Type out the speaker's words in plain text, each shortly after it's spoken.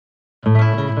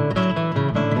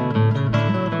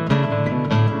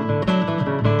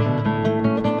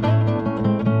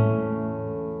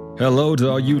Hello to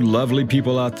all you lovely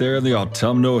people out there in the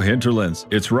autumnal hinterlands.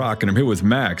 It's Rock, and I'm here with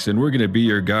Max, and we're going to be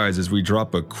your guides as we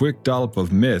drop a quick dollop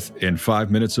of myth in 5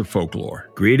 minutes of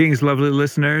folklore. Greetings, lovely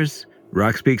listeners.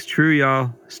 Rock speaks true,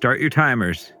 y'all. Start your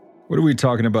timers. What are we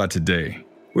talking about today?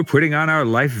 We're putting on our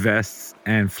life vests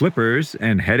and flippers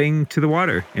and heading to the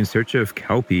water in search of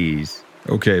kelpies.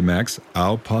 Okay, Max,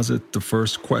 I'll posit the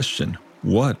first question.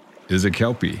 What is a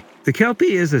kelpie? The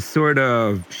kelpie is a sort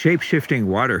of shape-shifting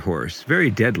water horse,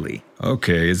 very deadly.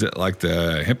 Okay, is it like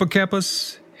the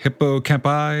hippocampus?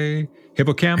 Hippocampi?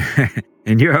 Hippocamp?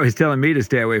 And you're always telling me to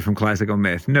stay away from classical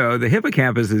myth. No, the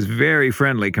hippocampus is very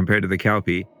friendly compared to the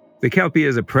kelpie. The kelpie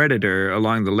is a predator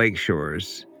along the lake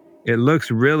shores. It looks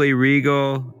really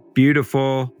regal,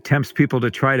 beautiful, tempts people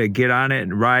to try to get on it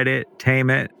and ride it,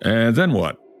 tame it. And then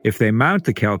what? If they mount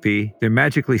the kelpie, they're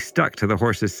magically stuck to the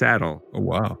horse's saddle. Oh,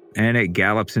 wow. And it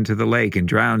gallops into the lake and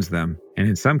drowns them, and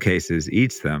in some cases,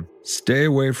 eats them. Stay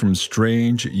away from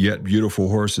strange yet beautiful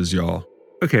horses, y'all.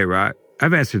 Okay, Rock,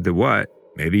 I've answered the what.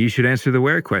 Maybe you should answer the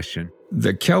where question.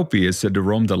 The kelpie is said to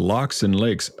roam the lochs and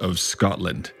lakes of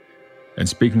Scotland. And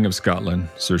speaking of Scotland,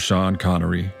 Sir Sean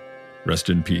Connery,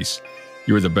 rest in peace.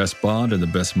 You were the best Bond and the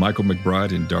best Michael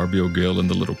McBride in Darby O'Gill and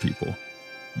the Little People.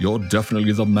 You're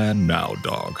definitely the man now,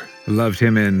 dog. Loved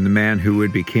him in The Man Who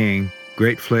Would Be King.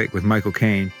 Great flick with Michael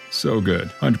Caine. So good,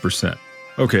 100%.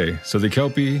 Okay, so the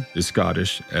kelpie is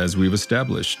Scottish, as we've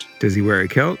established. Does he wear a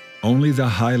kilt? Only the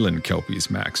Highland kelpies,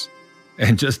 Max.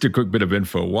 And just a quick bit of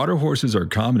info, water horses are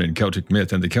common in Celtic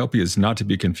myth, and the kelpie is not to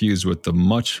be confused with the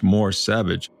much more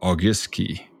savage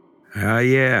Augiski.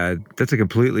 Yeah, that's a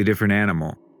completely different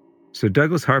animal. So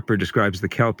Douglas Harper describes the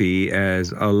kelpie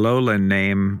as a lowland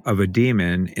name of a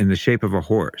demon in the shape of a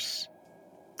horse.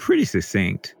 Pretty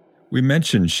succinct. We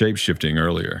mentioned shapeshifting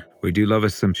earlier. We do love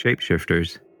us some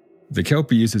shapeshifters. The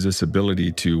kelpie uses this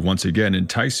ability to, once again,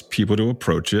 entice people to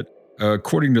approach it.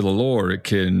 According to the lore, it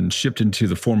can shift into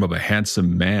the form of a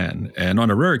handsome man, and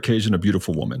on a rare occasion, a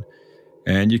beautiful woman.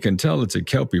 And you can tell it's a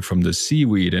kelpie from the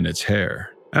seaweed in its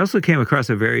hair. I also came across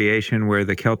a variation where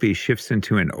the kelpie shifts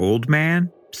into an old man,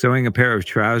 sewing a pair of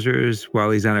trousers while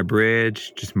he's on a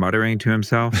bridge, just muttering to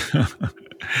himself.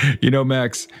 You know,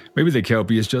 Max, maybe the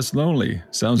kelpie is just lonely.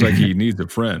 Sounds like he needs a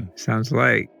friend. Sounds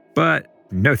like. But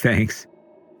no thanks.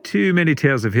 Too many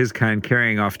tales of his kind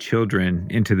carrying off children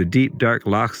into the deep, dark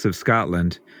lochs of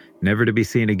Scotland, never to be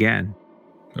seen again.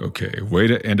 Okay, way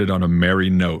to end it on a merry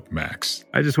note, Max.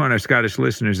 I just want our Scottish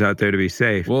listeners out there to be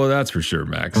safe. Well, that's for sure,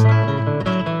 Max.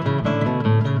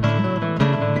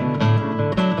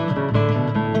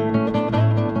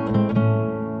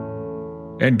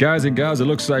 And guys and gals, it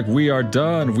looks like we are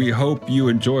done. We hope you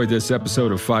enjoyed this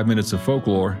episode of 5 Minutes of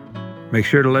Folklore. Make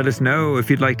sure to let us know if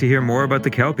you'd like to hear more about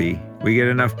the kelpie. We get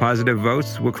enough positive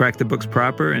votes, we'll crack the books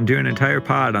proper and do an entire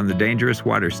pod on the dangerous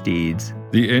water steeds.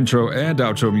 The intro and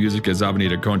outro music is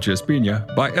Avenida Concha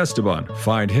Espina by Esteban.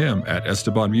 Find him at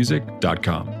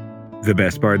estebanmusic.com. The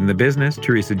best bard in the business,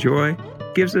 Teresa Joy,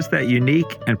 gives us that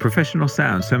unique and professional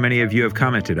sound so many of you have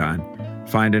commented on.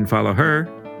 Find and follow her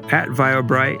at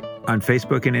VioBright on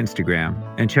Facebook and Instagram.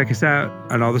 And check us out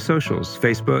on all the socials,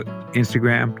 Facebook,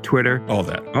 Instagram, Twitter. All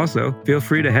that. Also, feel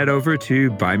free to head over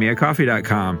to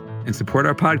buymeacoffee.com and support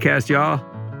our podcast, y'all.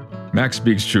 Max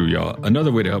speaks true, y'all.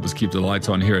 Another way to help us keep the lights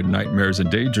on here at Nightmares and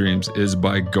Daydreams is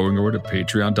by going over to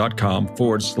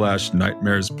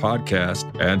patreon.com/Nightmares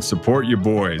Podcast and support your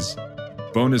boys.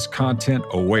 Bonus content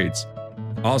awaits.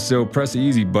 Also, press the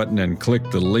easy button and click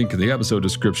the link in the episode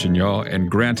description, y'all,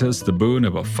 and grant us the boon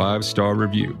of a 5-star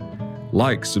review.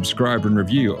 Like, subscribe, and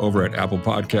review over at Apple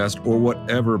Podcast or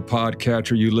whatever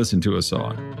podcatcher you listen to us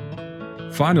on.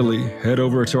 Finally, head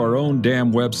over to our own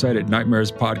damn website at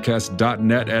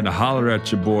nightmarespodcast.net and holler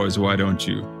at your boys, why don't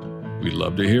you? We'd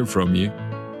love to hear from you.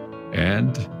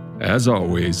 And, as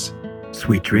always,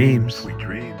 sweet dreams. Sweet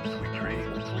dreams.